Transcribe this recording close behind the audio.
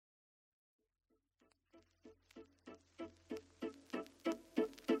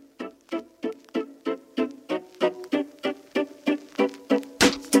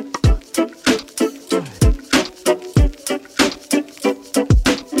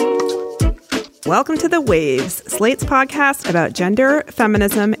Welcome to The Waves, Slate's podcast about gender,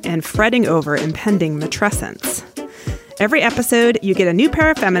 feminism, and fretting over impending matrescence. Every episode, you get a new pair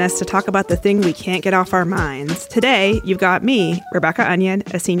of feminists to talk about the thing we can't get off our minds. Today, you've got me, Rebecca Onion,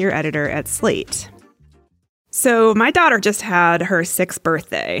 a senior editor at Slate. So my daughter just had her 6th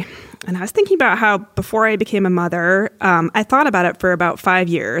birthday, and I was thinking about how before I became a mother, I thought about it for about 5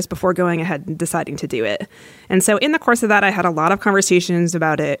 years before going ahead and deciding to do it. And so in the course of that, I had a lot of conversations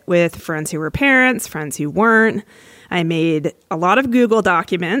about it with friends who were parents, friends who weren't. I made a lot of Google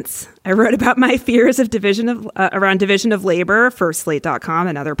documents. I wrote about my fears of around division of labor for Slate.com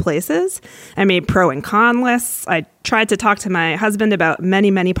and other places. I made pro and con lists. I tried to talk to my husband about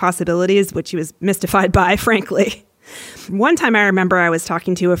many, many possibilities, which he was mystified by, frankly. One time I remember I was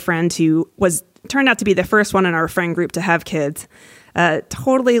talking to a friend who turned out to be the first one in our friend group to have kids. A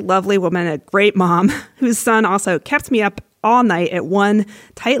totally lovely woman, a great mom, whose son also kept me up all night at one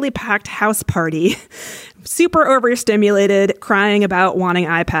tightly packed house party, super overstimulated, crying about wanting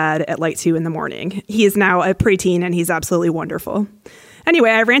iPad at like 2 a.m. He is now a preteen and he's absolutely wonderful. Anyway,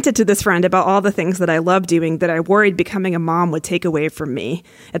 I ranted to this friend about all the things that I love doing that I worried becoming a mom would take away from me.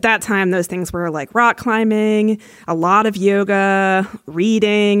 At that time, those things were like rock climbing, a lot of yoga,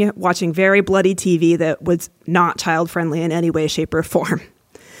 reading, watching very bloody TV that was not child-friendly in any way, shape, or form.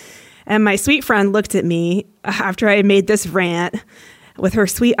 And my sweet friend looked at me after I made this rant with her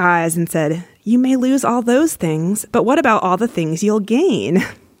sweet eyes and said, "You may lose all those things, but what about all the things you'll gain?"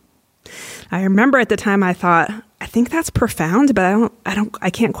 I remember at the time I thought, I think that's profound, but I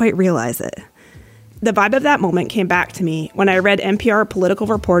can't quite realize it. The vibe of that moment came back to me when I read NPR political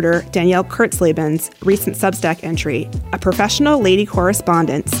reporter Danielle Kurtzleben's recent Substack entry, "A Professional Lady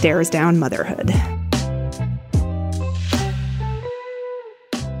Correspondent Stares Down Motherhood."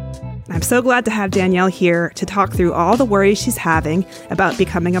 I'm so glad to have Danielle here to talk through all the worries she's having about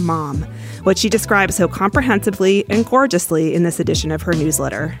becoming a mom, which she describes so comprehensively and gorgeously in this edition of her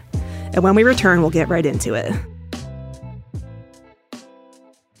newsletter. And when we return, we'll get right into it.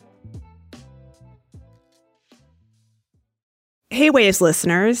 Hey Waves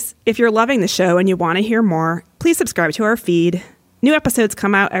listeners, if you're loving the show and you want to hear more, please subscribe to our feed. New episodes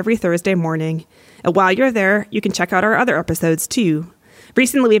come out every Thursday morning. And while you're there, you can check out our other episodes too.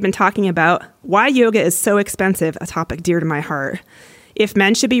 Recently, we've been talking about why yoga is so expensive, a topic dear to my heart, if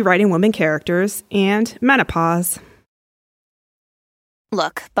men should be writing women characters, and menopause.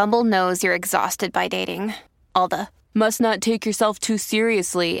 Look, Bumble knows you're exhausted by dating. All the, must not take yourself too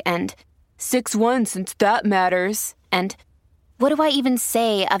seriously, and 6'1" since that matters, and what do I even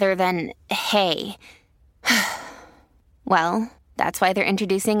say other than, hey? Well, that's why they're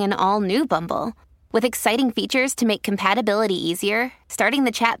introducing an all-new Bumble, with exciting features to make compatibility easier, starting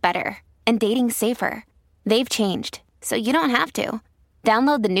the chat better, and dating safer. They've changed, so you don't have to.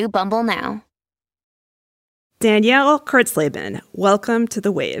 Download the new Bumble now. Danielle Kurtzleben, welcome to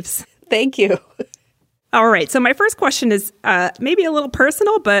The Waves. Thank you. All right, so my first question is maybe a little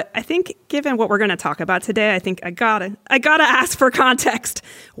personal, but I think given what we're going to talk about today, I think I gotta ask for context.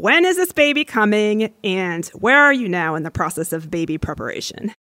 When is this baby coming, and where are you now in the process of baby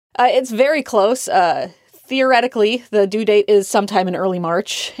preparation? It's very close. Theoretically, the due date is sometime in early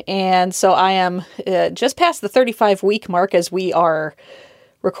March, and so I am just past the 35-week mark as we are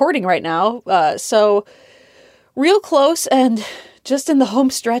recording right now. So real close and just in the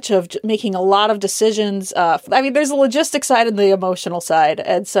home stretch of making a lot of decisions. I mean, there's the logistics side and the emotional side.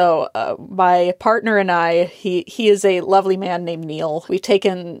 And so my partner and I, he is a lovely man named Neil. We've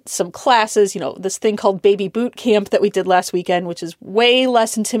taken some classes, this thing called Baby Boot Camp that we did last weekend, which is way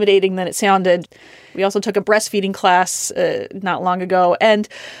less intimidating than it sounded. We also took a breastfeeding class not long ago. And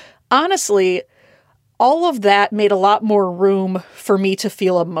honestly, all of that made a lot more room for me to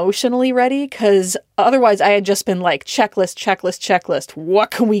feel emotionally ready, because otherwise I had just been like, checklist.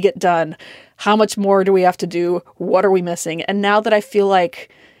 What can we get done? How much more do we have to do? What are we missing? And now that I feel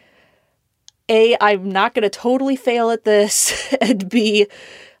like, A, I'm not going to totally fail at this, and B,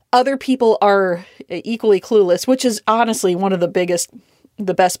 other people are equally clueless, which is honestly one of the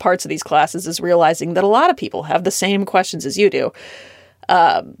best parts of these classes, is realizing that a lot of people have the same questions as you do.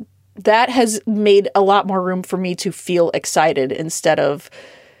 That has made a lot more room for me to feel excited instead of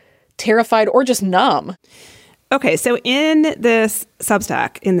terrified or just numb. Okay, so in this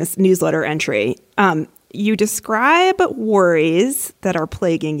Substack, in this newsletter entry, you describe worries that are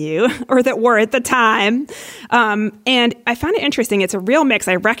plaguing you, or that were at the time. And I found it interesting. It's a real mix.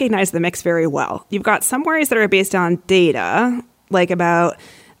 I recognize the mix very well. You've got some worries that are based on data, like about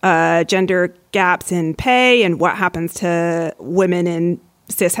gender gaps in pay and what happens to women in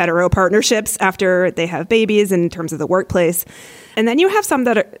cis hetero partnerships after they have babies in terms of the workplace. And then you have some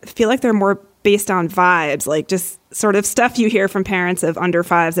that feel like they're more based on vibes, like just sort of stuff you hear from parents of under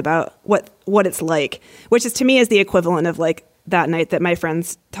fives about what it's like, which is to me is the equivalent of like that night that my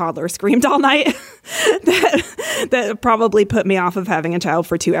friend's toddler screamed all night that probably put me off of having a child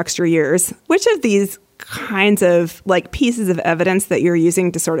for 2 extra years. Which of these kinds of like pieces of evidence that you're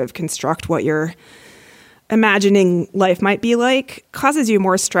using to sort of construct what you're imagining life might be like causes you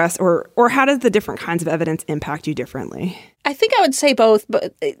more stress, or how does the different kinds of evidence impact you differently? I think I would say both,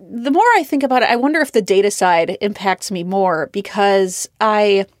 but the more I think about it, I wonder if the data side impacts me more because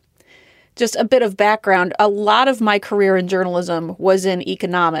just a bit of background, a lot of my career in journalism was in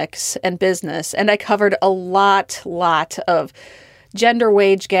economics and business, and I covered a lot of gender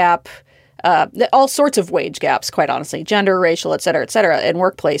wage gap, all sorts of wage gaps, quite honestly, gender, racial, et cetera, in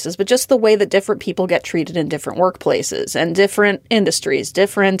workplaces, but just the way that different people get treated in different workplaces and different industries,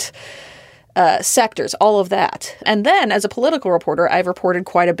 different sectors, all of that. And then as a political reporter, I've reported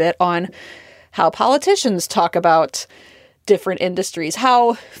quite a bit on how politicians talk about different industries,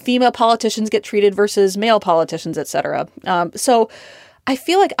 how female politicians get treated versus male politicians, et cetera. So I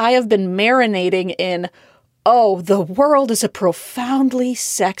feel like I have been marinating in, oh, the world is a profoundly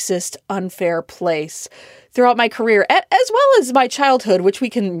sexist, unfair place throughout my career, as well as my childhood, which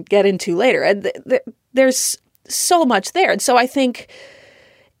we can get into later. And there's so much there. And so I think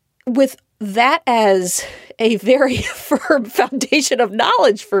with that as a very firm foundation of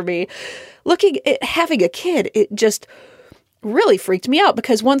knowledge for me, looking at having a kid, it just really freaked me out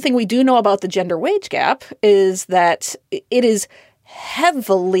because one thing we do know about the gender wage gap is that it is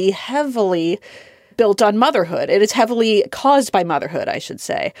heavily built on motherhood. It is heavily caused by motherhood, I should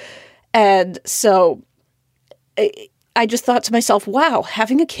say. And so I just thought to myself, wow,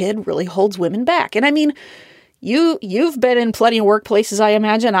 having a kid really holds women back. And I mean, you've been in plenty of workplaces, I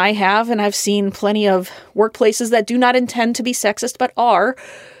imagine I have, and I've seen plenty of workplaces that do not intend to be sexist, but are.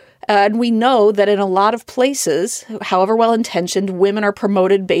 And we know that in a lot of places, however well-intentioned, women are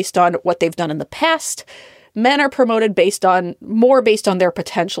promoted based on what they've done in the past. Men are promoted more based on their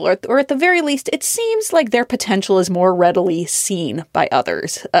potential, or at the very least, it seems like their potential is more readily seen by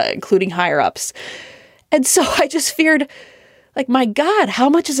others, including higher-ups. And so I just feared, like, my God, how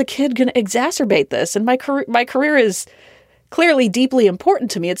much is a kid going to exacerbate this? And my career is clearly deeply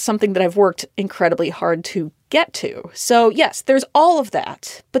important to me. It's something that I've worked incredibly hard to get to. So yes, there's all of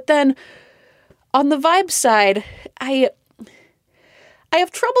that. But then on the vibe side, I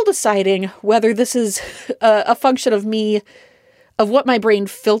have trouble deciding whether this is a function of me, of what my brain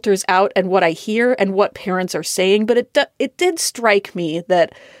filters out and what I hear and what parents are saying. But it did strike me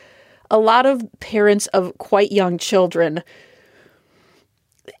that a lot of parents of quite young children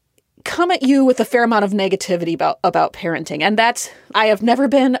come at you with a fair amount of negativity about parenting. And I have never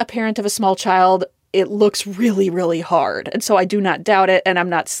been a parent of a small child. It looks really, really hard. And so I do not doubt it, and I'm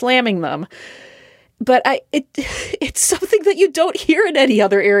not slamming them. But it's something that you don't hear in any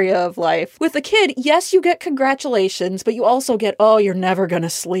other area of life. With a kid, yes, you get congratulations, but you also get, oh, you're never going to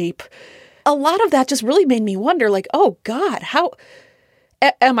sleep. A lot of that just really made me wonder, like, oh, God, how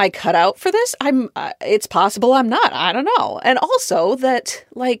am I cut out for this? It's possible I'm not. I don't know. And also that,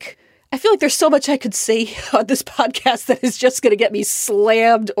 like, I feel like there's so much I could say on this podcast that is just going to get me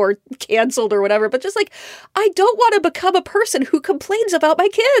slammed or canceled or whatever. But just like, I don't want to become a person who complains about my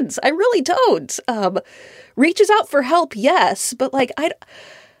kids. I really don't. Reaches out for help, yes. But like,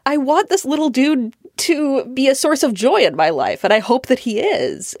 I want this little dude to be a source of joy in my life. And I hope that he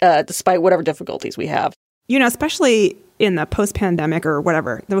is, despite whatever difficulties we have. You know, especially in the post-pandemic or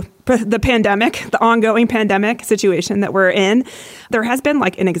whatever, the pandemic, the ongoing pandemic situation that we're in, there has been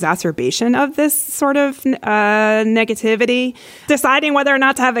like an exacerbation of this sort of negativity. Deciding whether or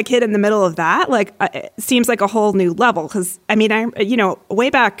not to have a kid in the middle of that, like, it seems like a whole new level. Because, I mean, way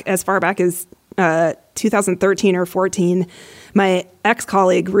back, as far back as 2013 or 14, my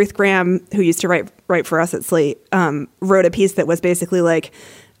ex-colleague, Ruth Graham, who used to write for us at Slate, wrote a piece that was basically like,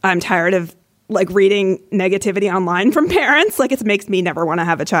 I'm tired of like reading negativity online from parents. Like, it makes me never want to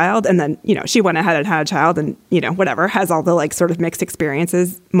have a child. And then, she went ahead and had a child and, whatever, has all the like sort of mixed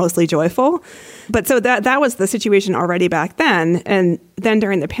experiences, mostly joyful. But so that was the situation already back then. And then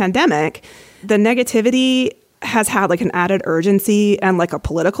during the pandemic, the negativity has had like an added urgency and like a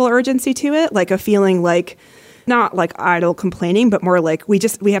political urgency to it, like a feeling like, not like idle complaining, but more like we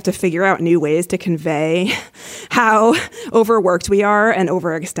have to figure out new ways to convey how overworked we are and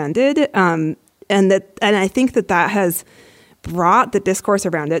overextended. And I think that has brought the discourse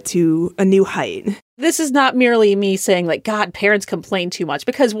around it to a new height. This is not merely me saying like, God, parents complain too much,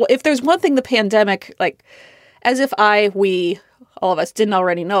 because if there's one thing the pandemic, like, as if we all of us didn't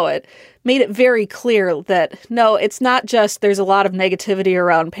already know it, made it very clear that, no, it's not just there's a lot of negativity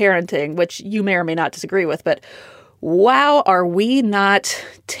around parenting, which you may or may not disagree with, but wow, are we not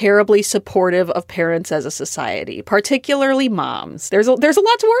terribly supportive of parents as a society, particularly moms? There's a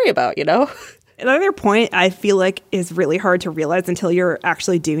lot to worry about, you know? Another point I feel like is really hard to realize until you're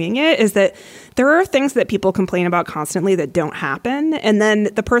actually doing it is that there are things that people complain about constantly that don't happen. And then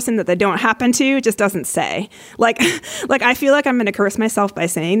the person that they don't happen to just doesn't say. Like I feel like I'm going to curse myself by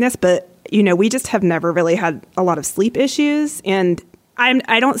saying this, but, you know, we just have never really had a lot of sleep issues. And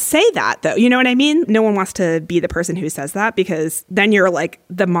I don't say that, though. You know what I mean? No one wants to be the person who says that, because then you're like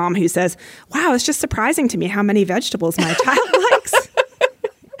the mom who says, wow, it's just surprising to me how many vegetables my child likes.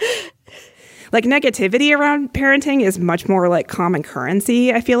 Like, negativity around parenting is much more like common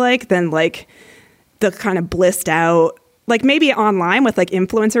currency, I feel like, than like the kind of blissed out, like maybe online with like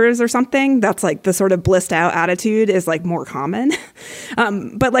influencers or something. That's like the sort of blissed out attitude is like more common.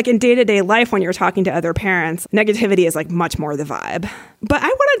 But like in day-to-day life, when you're talking to other parents, negativity is like much more the vibe. But I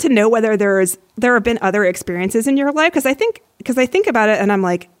wanted to know whether there have been other experiences in your life, because I think about it and I'm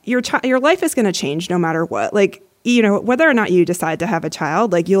like, your life is going to change no matter what. Like, you know, whether or not you decide to have a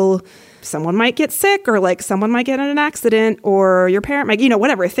child, like someone might get sick, or like someone might get in an accident, or your parent might, you know,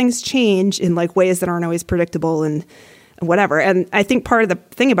 whatever. Things change in like ways that aren't always predictable and whatever. And I think part of the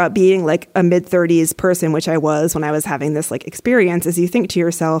thing about being like a mid-30s person, which I was when I was having this like experience, is you think to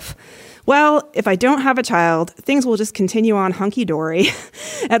yourself, well, if I don't have a child, things will just continue on hunky-dory.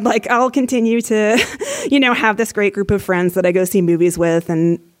 And like I'll continue to, you know, have this great group of friends that I go see movies with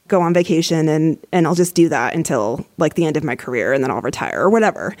and go on vacation, and I'll just do that until like the end of my career, and then I'll retire or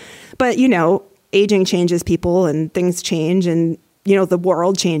whatever. But, you know, aging changes people and things change, and, you know, the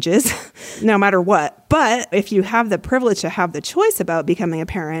world changes no matter what. But if you have the privilege to have the choice about becoming a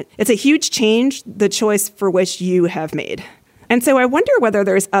parent, it's a huge change, the choice for which you have made. And so I wonder whether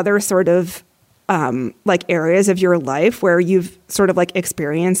there's other sort of like areas of your life where you've sort of like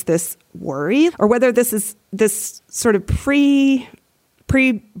experienced this worry, or whether this is this sort of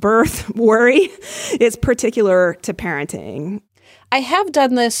pre-birth worry is particular to parenting. I have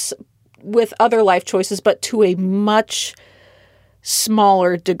done this with other life choices, but to a much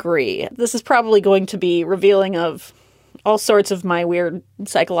smaller degree. This is probably going to be revealing of all sorts of my weird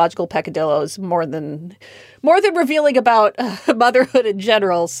psychological peccadillos, more than revealing about motherhood in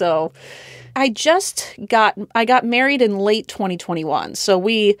general. So I got married in late 2021. So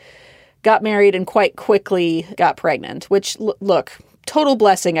we got married and quite quickly got pregnant, which look, total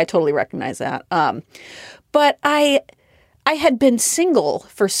blessing. I totally recognize that. But I had been single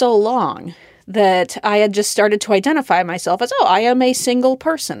for so long that I had just started to identify myself as, I am a single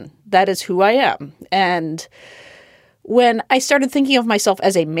person. That is who I am. And when I started thinking of myself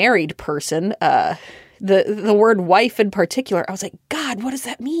as a married person, the word wife in particular, I was like, God, what does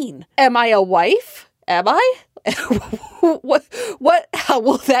that mean? Am I a wife? Am I? How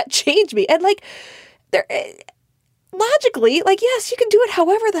will that change me? And like, logically, like, yes, you can do it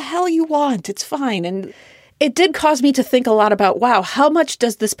however the hell you want. It's fine. And it did cause me to think a lot about, wow, how much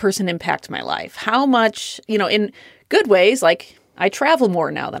does this person impact my life? How much, you know, in good ways, like I travel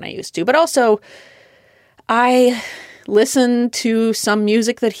more now than I used to, but also I listen to some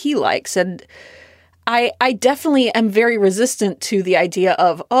music that he likes. And I definitely am very resistant to the idea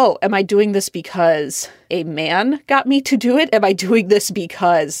of, am I doing this because a man got me to do it? Am I doing this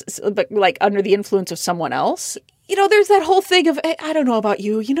because, like, under the influence of someone else? You know, there's that whole thing of, I don't know about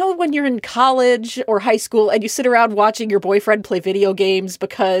you, you know, when you're in college or high school and you sit around watching your boyfriend play video games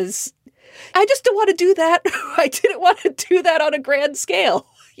because I just don't want to do that. I didn't want to do that on a grand scale.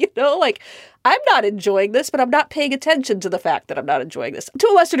 You know, like, I'm not enjoying this, but I'm not paying attention to the fact that I'm not enjoying this. To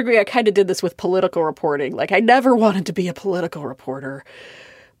a lesser degree, I kind of did this with political reporting. Like, I never wanted to be a political reporter.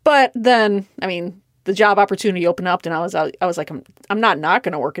 But then, I mean, the job opportunity opened up and I was like, I'm not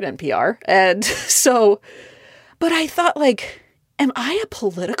going to work at NPR. And so, but I thought, like, am I a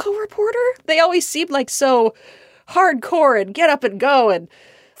political reporter? They always seemed like so hardcore and get up and go and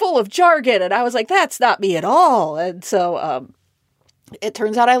full of jargon. And I was like, that's not me at all. And so, it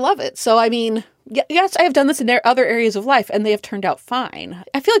turns out I love it. So, I mean, yes, I have done this in other areas of life and they have turned out fine.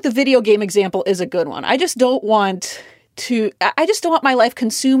 I feel like the video game example is a good one. I just don't want my life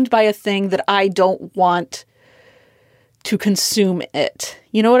consumed by a thing that I don't want to consume it.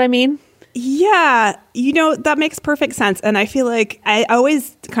 You know what I mean? Yeah, you know, that makes perfect sense. And I feel like I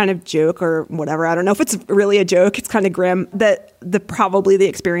always kind of joke or whatever. I don't know if it's really a joke. It's kind of grim that probably the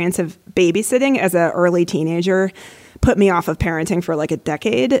experience of babysitting as an early teenager put me off of parenting for like a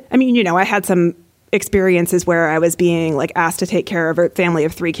decade. I mean, you know, I had some experiences where I was being like asked to take care of a family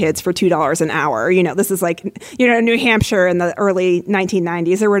of 3 kids for $2 an hour. This is like, New Hampshire in the early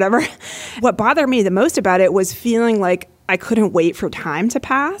 1990s or whatever. What bothered me the most about it was feeling like I couldn't wait for time to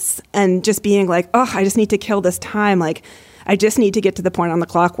pass and just being like, oh, I just need to kill this time. Like, I just need to get to the point on the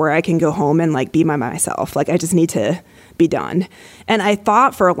clock where I can go home and like be by myself. Like, I just need to be done. And I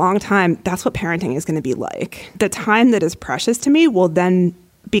thought for a long time, that's what parenting is going to be like. The time that is precious to me will then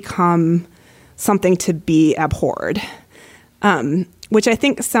become something to be abhorred, which I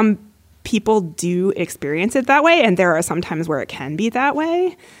think some people do experience it that way. And there are some times where it can be that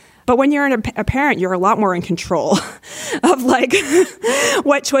way. But when you're a parent, you're a lot more in control of like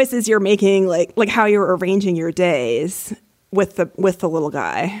what choices you're making, like how you're arranging your days with the little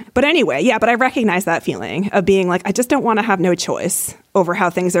guy. But anyway, but I recognize that feeling of being like, I just don't want to have no choice over how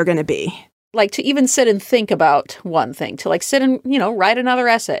things are going to be. Like to even sit and think about one thing, to like sit and, write another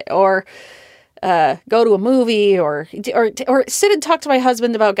essay or go to a movie or sit and talk to my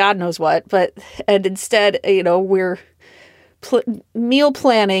husband about God knows what. And instead, we're meal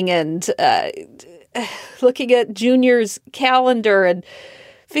planning and looking at Junior's calendar and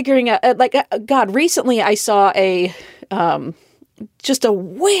figuring out, God, recently I saw just a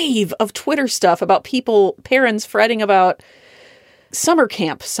wave of Twitter stuff about parents fretting about summer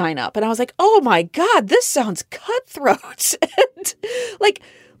camp sign up. And I was like, oh my God, this sounds cutthroat. And like,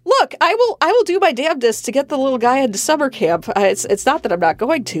 look, I will do my damnedest to get the little guy into summer camp. It's not that I'm not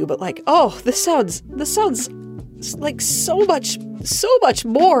going to, but like, oh, this sounds like so much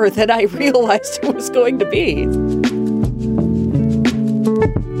more than I realized it was going to be.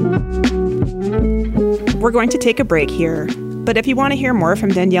 We're going to take a break here, but if you want to hear more from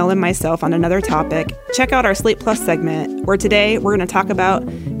Danielle and myself on another topic, check out our Slate Plus segment, where today we're going to talk about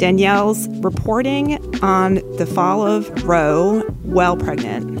Danielle's reporting on the fall of Roe while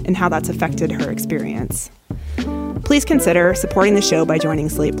pregnant and how that's affected her experience. Please consider supporting the show by joining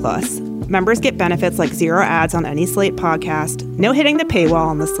Slate Plus. Members get benefits like 0 ads on any Slate podcast, no hitting the paywall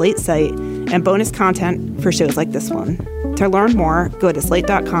on the Slate site, and bonus content for shows like this one. To learn more, go to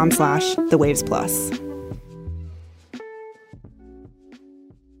slate.com/thewavesplus.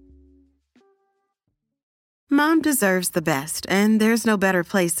 Mom deserves the best, and there's no better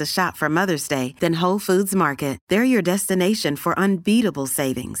place to shop for Mother's Day than Whole Foods Market. They're your destination for unbeatable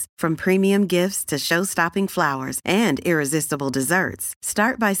savings, from premium gifts to show-stopping flowers and irresistible desserts.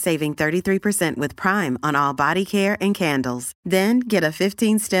 Start by saving 33% with Prime on all body care and candles. Then get a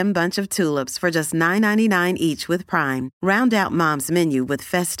 15-stem bunch of tulips for just $9.99 each with Prime. Round out Mom's menu with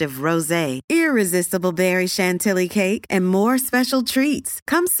festive rosé, irresistible berry chantilly cake, and more special treats.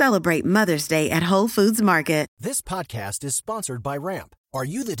 Come celebrate Mother's Day at Whole Foods Market. This podcast is sponsored by Ramp. Are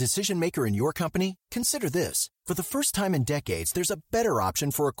you the decision maker in your company? Consider this. For the first time in decades, there's a better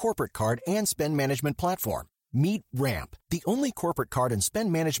option for a corporate card and spend management platform. Meet Ramp, the only corporate card and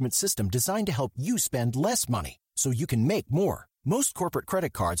spend management system designed to help you spend less money so you can make more. Most corporate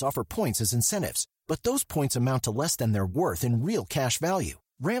credit cards offer points as incentives, but those points amount to less than their worth in real cash value.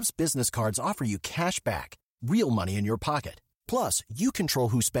 Ramp's business cards offer you cash back, real money in your pocket. Plus, you control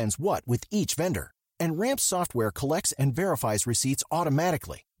who spends what with each vendor. And Ramp's software collects and verifies receipts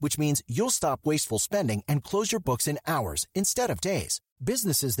automatically, which means you'll stop wasteful spending and close your books in hours instead of days.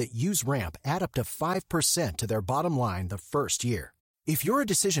 Businesses that use Ramp add up to 5% to their bottom line the first year. If you're a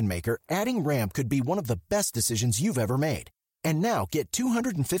decision maker, adding Ramp could be one of the best decisions you've ever made. And now get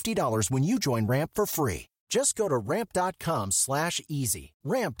 $250 when you join Ramp for free. Just go to ramp.com/easy.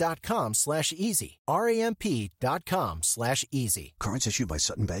 Ramp.com/easy. RAMP.com/easy. Cards issued by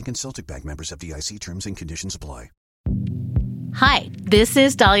Sutton Bank and Celtic Bank, members of FDIC. Terms and conditions apply. Hi, this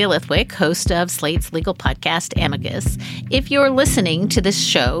is Dahlia Lithwick, host of Slate's legal podcast, Amicus. If you're listening to this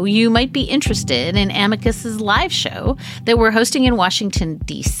show, you might be interested in Amicus's live show that we're hosting in Washington,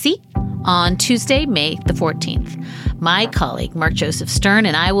 D.C. on Tuesday, May the 14th. My colleague, Mark Joseph Stern,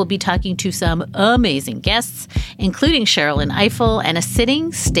 and I will be talking to some amazing guests, including Sherrilyn Ifill and a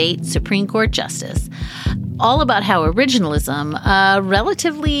sitting state Supreme Court justice, all about how originalism, a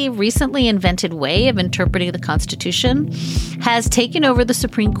relatively recently invented way of interpreting the Constitution, has taken over the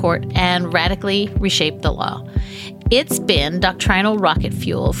Supreme Court and radically reshaped the law. It's been doctrinal rocket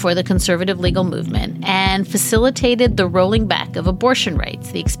fuel for the conservative legal movement and facilitated the rolling back of abortion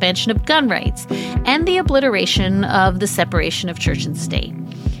rights, the expansion of gun rights, and the obliteration of the separation of church and state.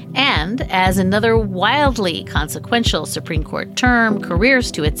 And as another wildly consequential Supreme Court term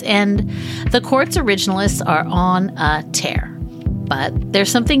careers to its end, the court's originalists are on a tear. But there's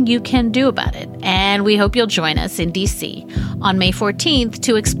something you can do about it, and we hope you'll join us in D.C. on May 14th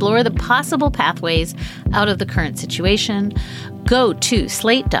to explore the possible pathways out of the current situation. Go to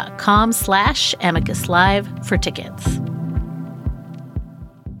slate.com/Amicus Live for tickets.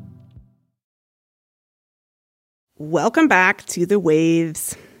 Welcome back to The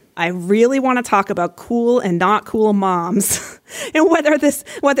Waves. I really want to talk about cool and not cool moms and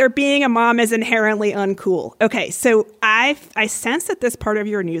whether being a mom is inherently uncool. Okay, so I sense that this part of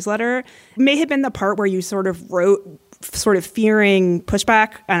your newsletter may have been the part where you sort of wrote sort of fearing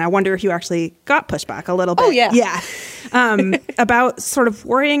pushback, and I wonder if you actually got pushback a little bit. Oh, yeah. Yeah. About sort of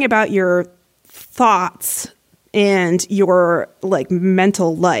worrying about your thoughts and your like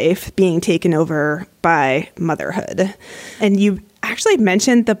mental life being taken over by motherhood. And you actually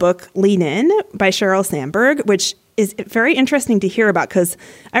mentioned the book Lean In by Sheryl Sandberg, which is very interesting to hear about because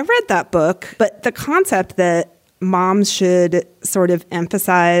I read that book, but the concept that moms should sort of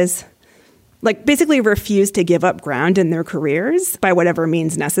emphasize, like basically refuse to give up ground in their careers by whatever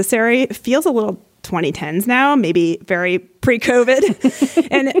means necessary, feels a little 2010s now, maybe very pre-COVID.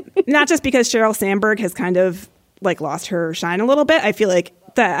 And not just because Sheryl Sandberg has kind of like lost her shine a little bit. I feel like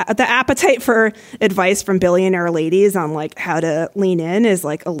the appetite for advice from billionaire ladies on like how to lean in is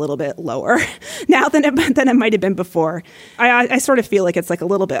like a little bit lower now than it might have been before. I sort of feel like it's like a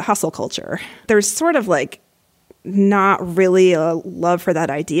little bit hustle culture. There's sort of like not really a love for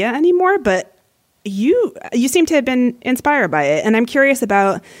that idea anymore, but you seem to have been inspired by it. And I'm curious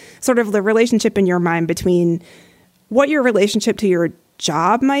about sort of the relationship in your mind between what your relationship to your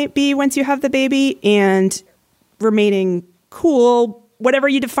job might be once you have the baby and remaining cool, whatever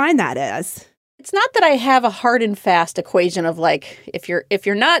you define that as. It's not that I have a hard and fast equation of like, if you're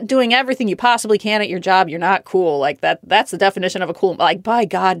not doing everything you possibly can at your job, you're not cool. Like that's the definition of a cool, like, by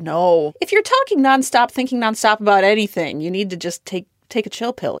God, no. If you're talking nonstop, thinking nonstop about anything, you need to just take a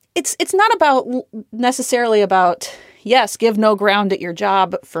chill pill. It's not about necessarily about, yes, give no ground at your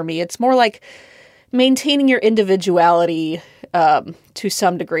job for me. It's more like maintaining your individuality to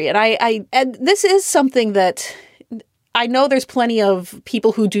some degree. And this is something that I know there's plenty of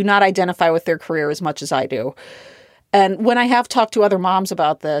people who do not identify with their career as much as I do. And when I have talked to other moms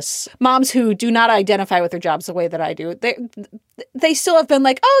about this, moms who do not identify with their jobs the way that I do, they still have been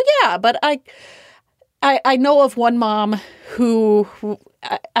like, oh yeah, but I know of one mom who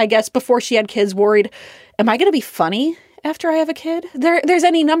I guess before she had kids worried, am I going to be funny after I have a kid? There's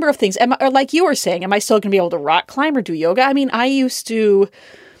any number of things. Or like you were saying, am I still going to be able to rock climb or do yoga? I mean, I used to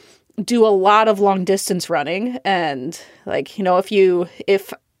do a lot of long distance running, and like, you know,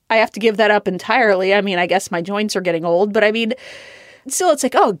 if I have to give that up entirely, I mean, I guess my joints are getting old, but I mean, still it's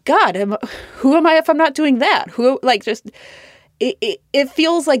like, oh God, who am I if I'm not doing that? It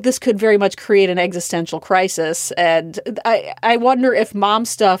feels like this could very much create an existential crisis, and I wonder if mom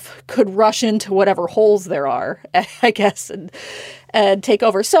stuff could rush into whatever holes there are, I guess, and take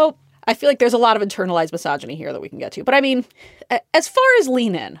over. So I feel like there's a lot of internalized misogyny here that we can get to. But I mean, as far as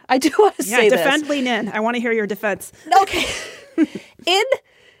Lean In, I do want to say defend Lean In. I want to hear your defense. Okay.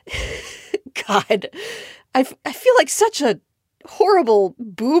 God, I feel like such a horrible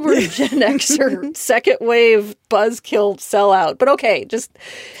boomer Gen Xer second wave buzzkill sellout. But okay,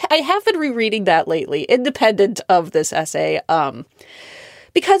 I have been rereading that lately, independent of this essay,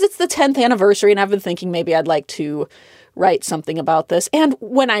 because it's the 10th anniversary, and I've been thinking maybe I'd like to write something about this. And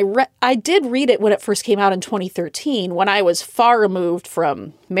when I did read it when it first came out in 2013, when I was far removed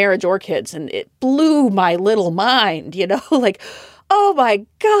from marriage or kids, and it blew my little mind, you know, like, oh my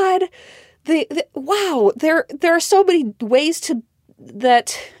God, wow, there are so many ways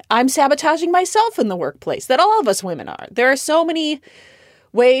that I'm sabotaging myself in the workplace, that all of us women are. There are so many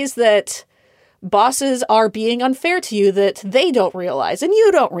ways that bosses are being unfair to you that they don't realize and you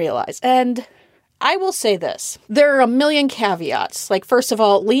don't realize. And I will say this, there are a million caveats. Like, first of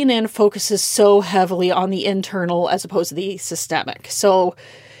all, Lean In focuses so heavily on the internal as opposed to the systemic. So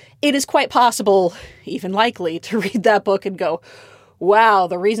it is quite possible, even likely, to read that book and go, wow,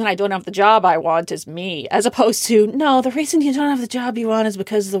 the reason I don't have the job I want is me. As opposed to, no, the reason you don't have the job you want is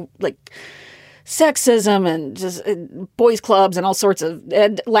because of sexism and just boys clubs and all sorts of,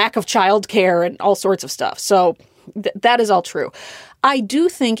 and lack of childcare and all sorts of stuff. So that is all true. I do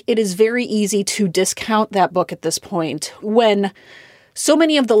think it is very easy to discount that book at this point when so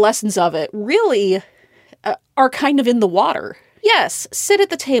many of the lessons of it really are kind of in the water. Yes, sit at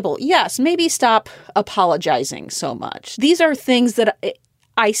the table. Yes, maybe stop apologizing so much. These are things that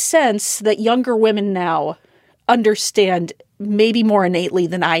I sense that younger women now understand maybe more innately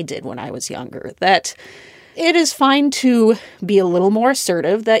than I did when I was younger. That it is fine to be a little more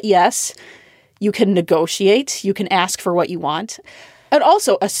assertive, that yes, You can negotiate. You can ask for what you want. And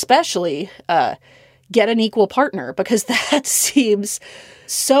also, especially, get an equal partner, because that seems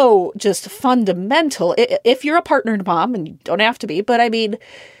so just fundamental. If you're a partnered mom, and you don't have to be, but I mean,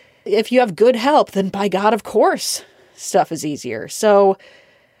 if you have good help, then by God, of course, stuff is easier. So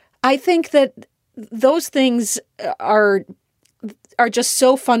I think that those things are just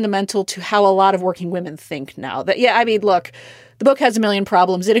so fundamental to how a lot of working women think now. That, yeah, I mean, look, the book has a million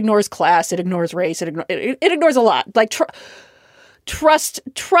problems. It ignores class. It ignores race. It ignores a lot. Like,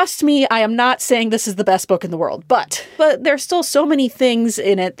 trust me, I am not saying this is the best book in the world, but there's still so many things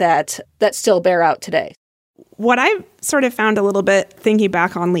in it that still bear out today. What I've sort of found a little bit thinking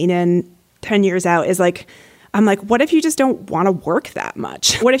back on Lean In 10 years out is like, I'm like, what if you just don't want to work that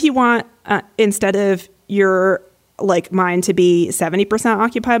much? What if you want, instead of your like mind to be 70%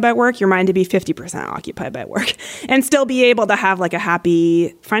 occupied by work, your mind to be 50% occupied by work, and still be able to have like a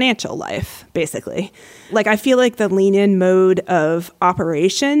happy financial life, basically. Like, I feel like the lean in mode of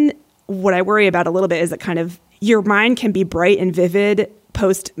operation, what I worry about a little bit is that kind of your mind can be bright and vivid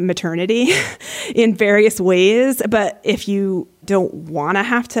post-maternity in various ways. But if you don't want to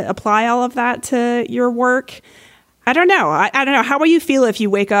have to apply all of that to your work, I don't know. I don't know. How will you feel if you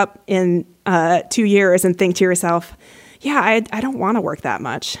wake up in 2 years and think to yourself, yeah, I don't want to work that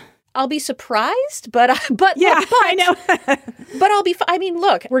much? I'll be surprised, but yeah, look, I know. But I'll be. I mean,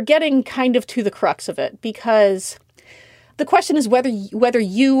 look, we're getting kind of to the crux of it, because the question is whether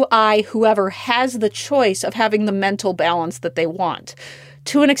you, I, whoever has the choice of having the mental balance that they want.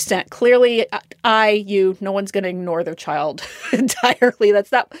 To an extent, clearly, you, no one's going to ignore their child entirely.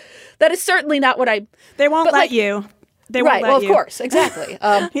 That is certainly not what I. They won't let you. They won't right. let Well, you. of course, exactly.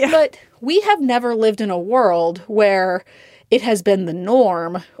 Yeah. But we have never lived in a world where it has been the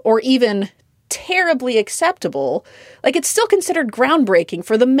norm or even terribly acceptable. Like, it's still considered groundbreaking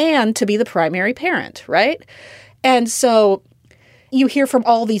for the man to be the primary parent, right? And so you hear from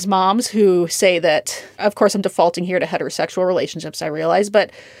all these moms who say that, of course, I'm defaulting here to heterosexual relationships, I realize,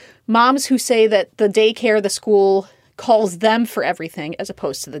 but moms who say that the daycare, the school calls them for everything as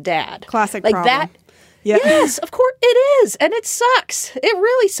opposed to the dad. Classic like problem. That. Yeah. Yes, of course it is. And it sucks. It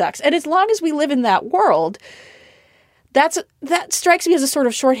really sucks. And as long as we live in that world, that strikes me as a sort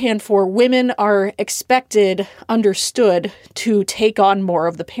of shorthand for women are expected, understood, to take on more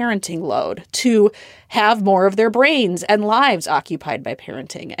of the parenting load, to have more of their brains and lives occupied by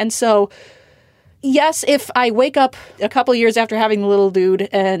parenting. And so, yes, if I wake up a couple years after having the little dude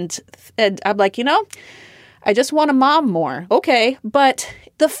and I'm like, I just want a mom more. Okay, but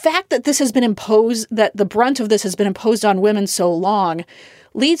the fact that this has been imposed, that the brunt of this has been imposed on women so long,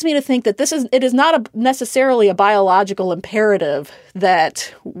 leads me to think that it is not necessarily a biological imperative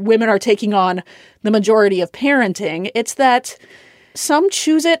that women are taking on the majority of parenting. It's that some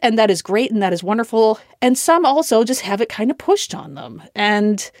choose it, and that is great, and that is wonderful, and some also just have it kind of pushed on them.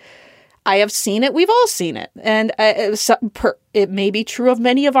 And I have seen it. We've all seen it. And it may be true of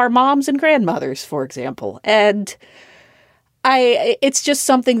many of our moms and grandmothers, for example. And it's just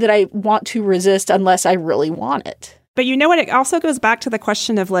something that I want to resist unless I really want it. But you know what? It also goes back to the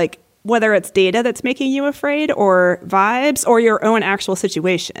question of like whether it's data that's making you afraid or vibes or your own actual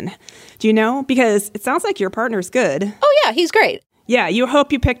situation. Do you know? Because it sounds like your partner's good. Oh, yeah, he's great. Yeah, you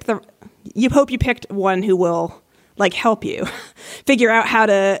hope you picked one who will like help you figure out how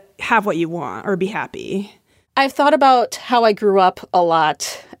to have what you want or be happy. I've thought about how I grew up a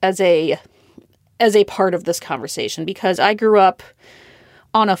lot as a part of this conversation, because I grew up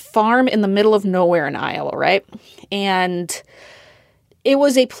on a farm in the middle of nowhere in Iowa, right? And it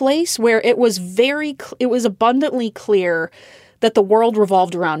was a place where it was abundantly clear that the world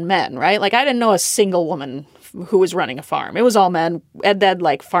revolved around men, right? Like, I didn't know a single woman who was running a farm. It was all men, and then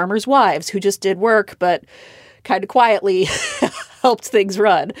like farmers' wives who just did work, but kind of quietly helped things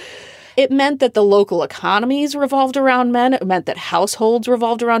run. It meant that the local economies revolved around men. It meant that households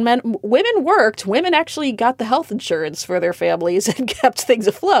revolved around men. Women worked. Women actually got the health insurance for their families and kept things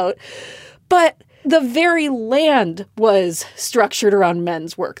afloat. But the very land was structured around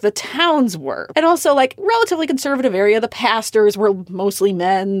men's work. The towns were. And also, like, relatively conservative area, the pastors were mostly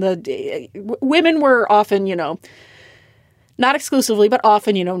men. The women were often, not exclusively, but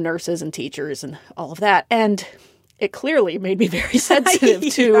often, nurses and teachers and all of that. And it clearly made me very sensitive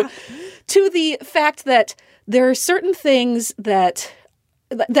to the fact that there are certain things that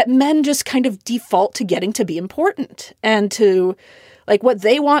men just kind of default to getting to be important, and to like what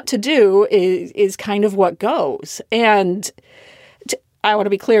they want to do is kind of what goes. And I want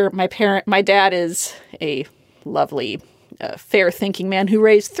to be clear, my dad is a lovely, fair thinking man who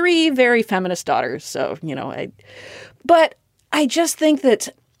raised 3 very feminist daughters. So, but I just think that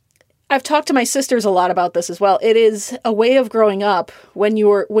I've talked to my sisters a lot about this as well. It is a way of growing up. When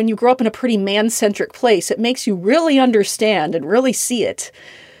you grow up in a pretty man-centric place, it makes you really understand and really see it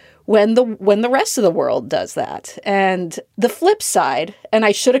when the rest of the world does that. And the flip side, and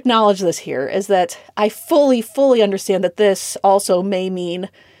I should acknowledge this here, is that I fully understand that this also may mean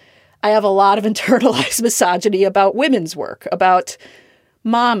I have a lot of internalized misogyny about women's work, about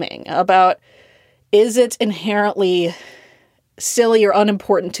momming, about is it inherently silly or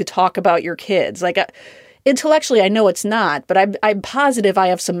unimportant to talk about your kids? Like, intellectually, I know it's not, but I'm positive I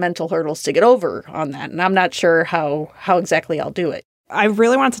have some mental hurdles to get over on that, and I'm not sure how exactly I'll do it. I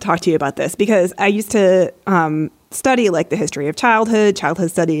really want to talk to you about this because I used to study like the history of childhood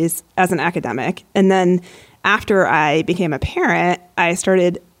studies as an academic. And then after I became a parent, I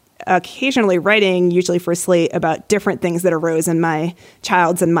started occasionally writing, usually for Slate, about different things that arose in my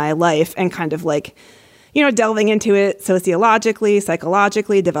child's and my life and kind of like, delving into it sociologically,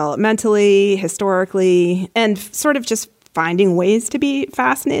 psychologically, developmentally, historically, and sort of just finding ways to be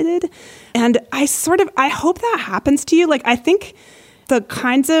fascinated. And I hope that happens to you. Like, I think the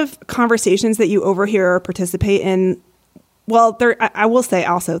kinds of conversations that you overhear or participate in, well, I will say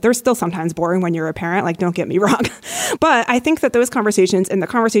also, they're still sometimes boring when you're a parent, like, don't get me wrong. But I think that those conversations and the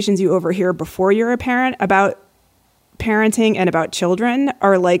conversations you overhear before you're a parent about parenting and about children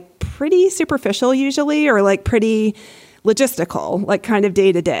are like pretty superficial usually, or like pretty logistical, like kind of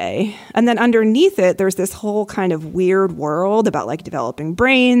day to day. And then underneath it, there's this whole kind of weird world about like developing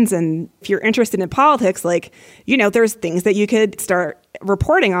brains. And if you're interested in politics, like, there's things that you could start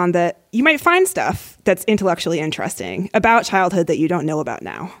reporting on that you might find stuff that's intellectually interesting about childhood that you don't know about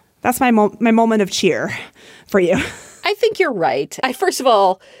now. That's my moment of cheer for you. I think you're right. I, first of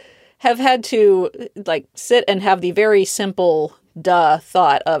all, have had to like sit and have the very simple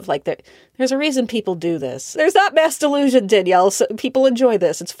thought of like, there's a reason people do this. There's not mass delusion, Danielle. So people enjoy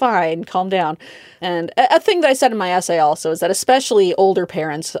this. It's fine. Calm down. And a thing that I said in my essay also is that especially older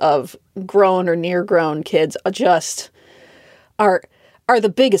parents of grown or near grown kids just are the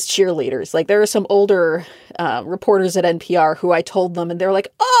biggest cheerleaders. Like, there are some older reporters at NPR who I told them, and they're like,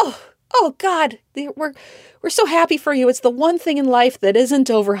 oh God, we're so happy for you. It's the one thing in life that isn't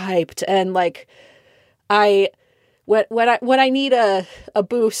overhyped. And like, when I need a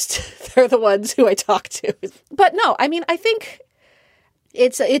boost, they're the ones who I talk to. But no, I mean, I think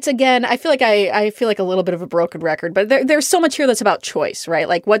it's again, I feel like I feel like a little bit of a broken record, but there's so much here that's about choice, right?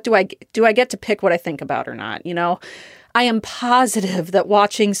 Like, what do I get to pick what I think about or not? I am positive that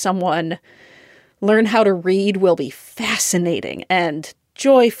watching someone learn how to read will be fascinating and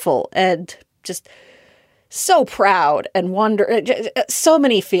joyful and just so proud and so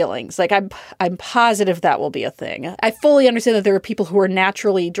many feelings. Like, I'm positive that will be a thing. I fully understand that there are people who are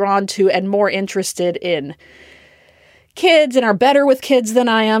naturally drawn to and more interested in kids and are better with kids than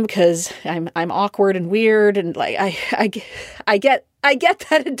I am because I'm awkward and weird, and like I get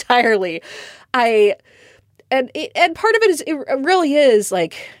that entirely. And part of it really is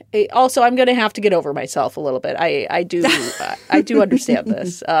like, also I'm going to have to get over myself a little bit. I do understand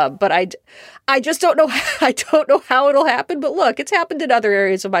this, but I just don't know. I don't know how it'll happen. But look, it's happened in other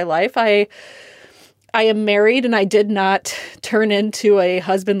areas of my life. I am married, and I did not turn into a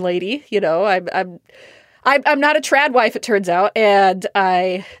husband lady. I'm not a trad wife, it turns out, and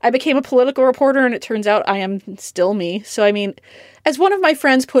I became a political reporter, and it turns out I am still me. So I mean, as one of my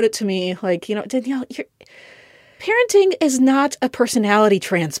friends put it to me, like, Danielle, parenting is not a personality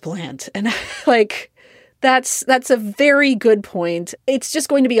transplant. And like, that's a very good point. It's just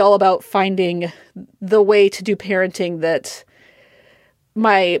going to be all about finding the way to do parenting that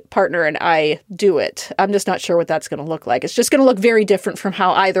my partner and I do it. I'm just not sure what that's going to look like. It's just going to look very different from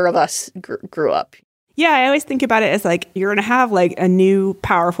how either of us grew up. Yeah, I always think about it as like, you're going to have like a new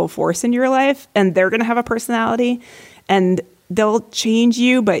powerful force in your life, and they're going to have a personality, and they'll change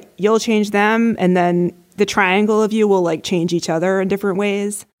you, but you'll change them. And then the triangle of you will like change each other in different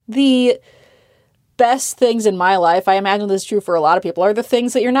ways. The best things in my life, I imagine this is true for a lot of people, are the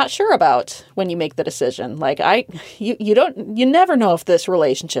things that you're not sure about when you make the decision. Like, you never know if this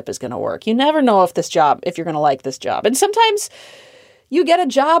relationship is going to work. You never know if you're going to like this job. And sometimes you get a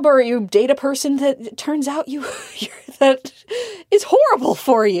job or you date a person that it turns out that is horrible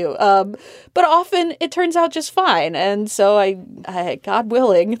for you. But often it turns out just fine. And so I God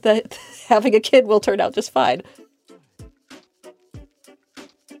willing, that having a kid will turn out just fine.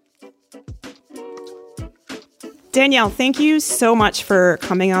 Danielle, thank you so much for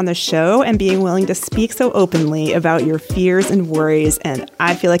coming on the show and being willing to speak so openly about your fears and worries. And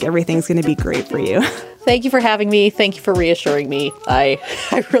I feel like everything's going to be great for you. Thank you for having me. Thank you for reassuring me. I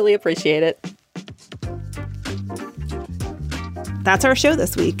really appreciate it. That's our show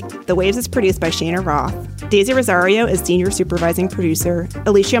this week. The Waves is produced by Shana Roth. Daisy Rosario is senior supervising producer.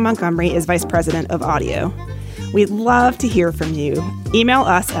 Alicia Montgomery is vice president of audio. We'd love to hear from you. Email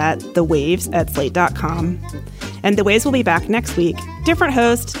us at thewaves@slate.com. And The Waves will be back next week. Different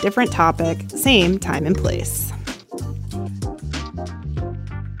host, different topic, same time and place.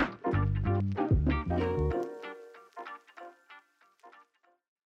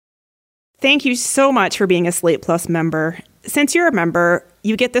 Thank you so much for being a Slate Plus member. Since you're a member,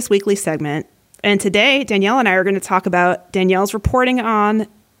 you get this weekly segment. And today, Danielle and I are going to talk about Danielle's reporting on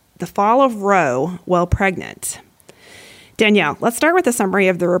the fall of Roe while pregnant. Danielle, let's start with a summary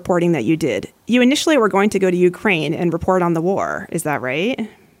of the reporting that you did. You initially were going to go to Ukraine and report on the war. Is that right?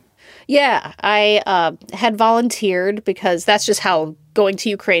 Yeah, I had volunteered because that's just how going to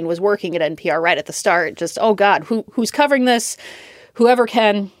Ukraine was working at NPR right at the start. Just, oh God, who's covering this? Whoever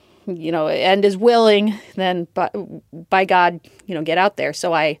can, and is willing, then by God, get out there.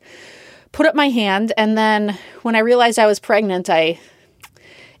 So I put up my hand. And then when I realized I was pregnant, it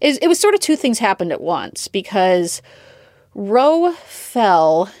was sort of two things happened at once, because Roe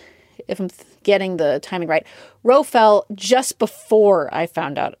fell, if I'm getting the timing right, Roe fell just before I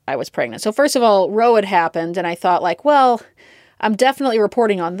found out I was pregnant. So first of all, Roe had happened, and I thought well, I'm definitely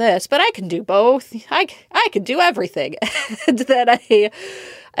reporting on this, but I can do both. I can do everything. And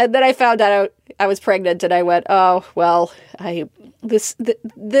then I found out I was pregnant, and I went, oh, well, this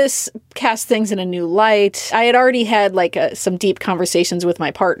cast things in a new light. I had already had some deep conversations with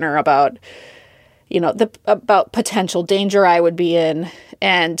my partner about about potential danger I would be in,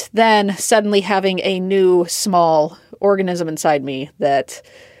 and then suddenly having a new small organism inside me that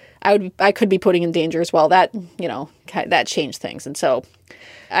I could be putting in danger as well. That that changed things, and so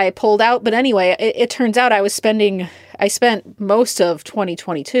I pulled out. But anyway, it turns out I spent most of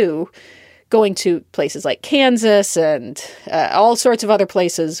 2022 going to places like Kansas and all sorts of other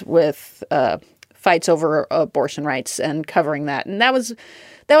places with fights over abortion rights and covering that, and that was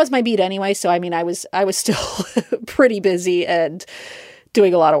my beat anyway. So, I was still pretty busy and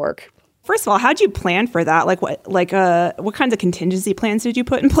doing a lot of work. First of all, how'd you plan for that? What kinds of contingency plans did you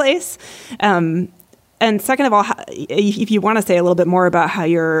put in place? And second of all, if you want to say a little bit more about how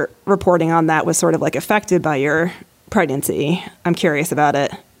your reporting on that was sort of affected by your pregnancy, I'm curious about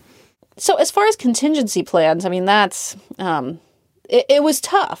it. So as far as contingency plans, that's, it was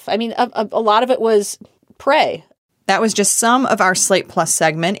tough. A lot of it was pray. That was just some of our Slate Plus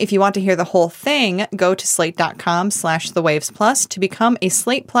segment. If you want to hear the whole thing, go to slate.com/thewavesplus to become a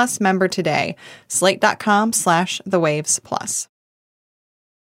Slate Plus member today. Slate.com/thewavesplus.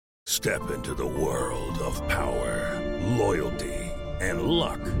 Step into the world of power, loyalty, and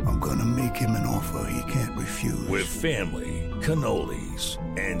luck. I'm gonna make him an offer he can't refuse. With family, cannolis,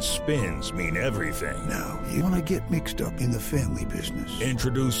 and spins mean everything. Now, you wanna get mixed up in the family business.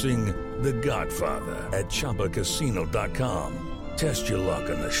 Introducing The Godfather at ChumbaCasino.com. Test your luck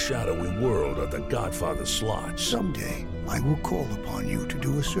in the shadowy world of The Godfather slot. Someday, I will call upon you to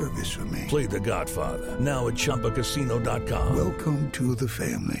do a service for me. Play The Godfather, now at ChumbaCasino.com. Welcome to the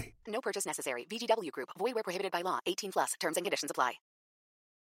family. No purchase necessary. VGW Group. Void where prohibited by law. 18+. Terms and conditions apply.